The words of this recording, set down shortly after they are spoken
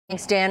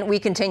Thanks, Dan. We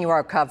continue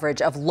our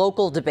coverage of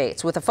local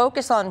debates with a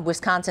focus on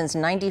Wisconsin's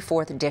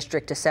 94th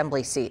District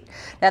Assembly seat.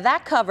 Now,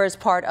 that covers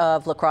part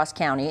of La Crosse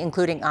County,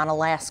 including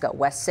Onalaska,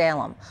 West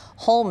Salem,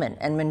 Holmen,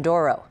 and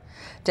Mindoro.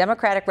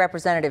 Democratic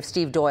Representative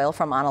Steve Doyle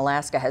from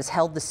Onalaska has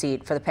held the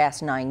seat for the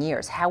past 9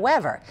 years.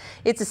 However,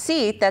 it's a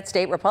seat that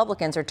state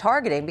Republicans are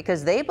targeting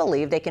because they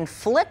believe they can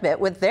flip it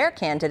with their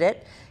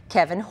candidate,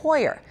 Kevin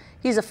Hoyer.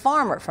 He's a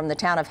farmer from the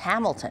town of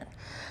Hamilton.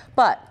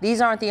 But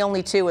these aren't the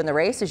only two in the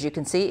race. As you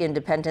can see,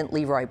 independent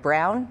Leroy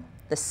Brown,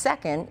 the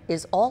second,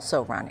 is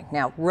also running.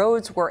 Now,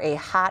 roads were a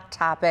hot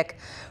topic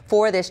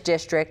for this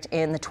district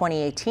in the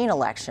 2018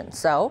 election.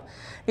 So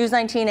News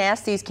 19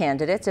 asked these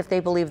candidates if they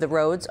believe the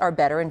roads are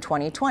better in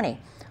 2020.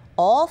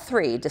 All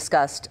three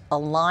discussed a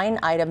line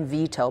item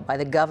veto by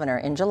the governor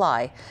in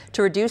July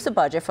to reduce the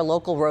budget for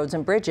local roads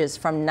and bridges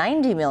from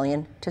 $90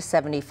 million to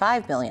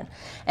 $75 million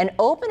and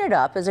open it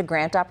up as a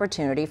grant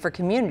opportunity for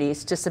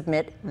communities to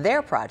submit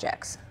their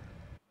projects.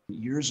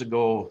 Years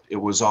ago, it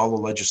was all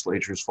the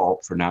legislature's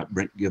fault for not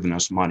giving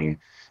us money.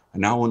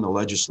 And now when the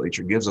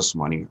legislature gives us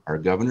money, our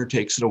governor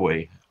takes it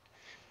away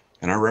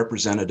and our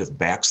representative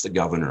backs the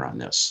governor on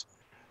this.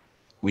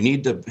 We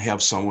need to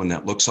have someone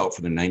that looks out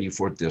for the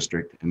 94th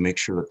district and make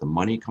sure that the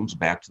money comes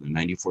back to the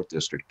 94th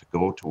district to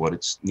go to what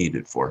it's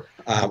needed for.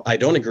 I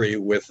don't agree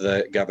with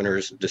the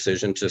governor's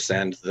decision to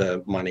send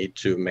the money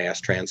to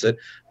mass transit.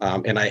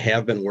 And I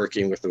have been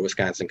working with the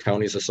Wisconsin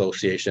Counties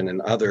Association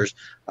and others,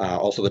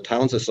 also the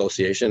Towns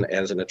Association,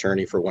 as an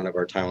attorney for one of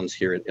our towns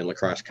here in La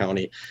Crosse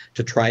County,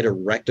 to try to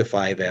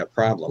rectify that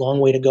problem. Long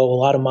way to go. A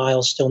lot of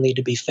miles still need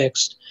to be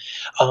fixed.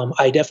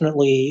 I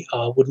definitely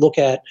would look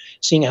at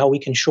seeing how we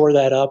can shore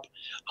that up.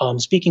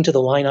 Speaking to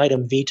the line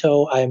item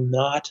veto, I'm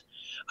not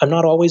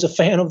always a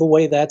fan of the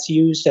way that's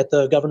used at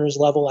the governor's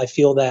level. I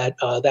feel that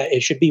that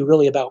it should be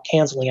really about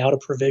canceling out a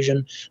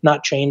provision,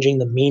 not changing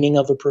the meaning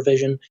of a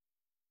provision.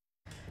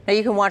 Now,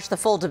 you can watch the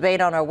full debate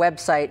on our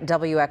website,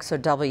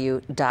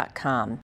 WXOW.com.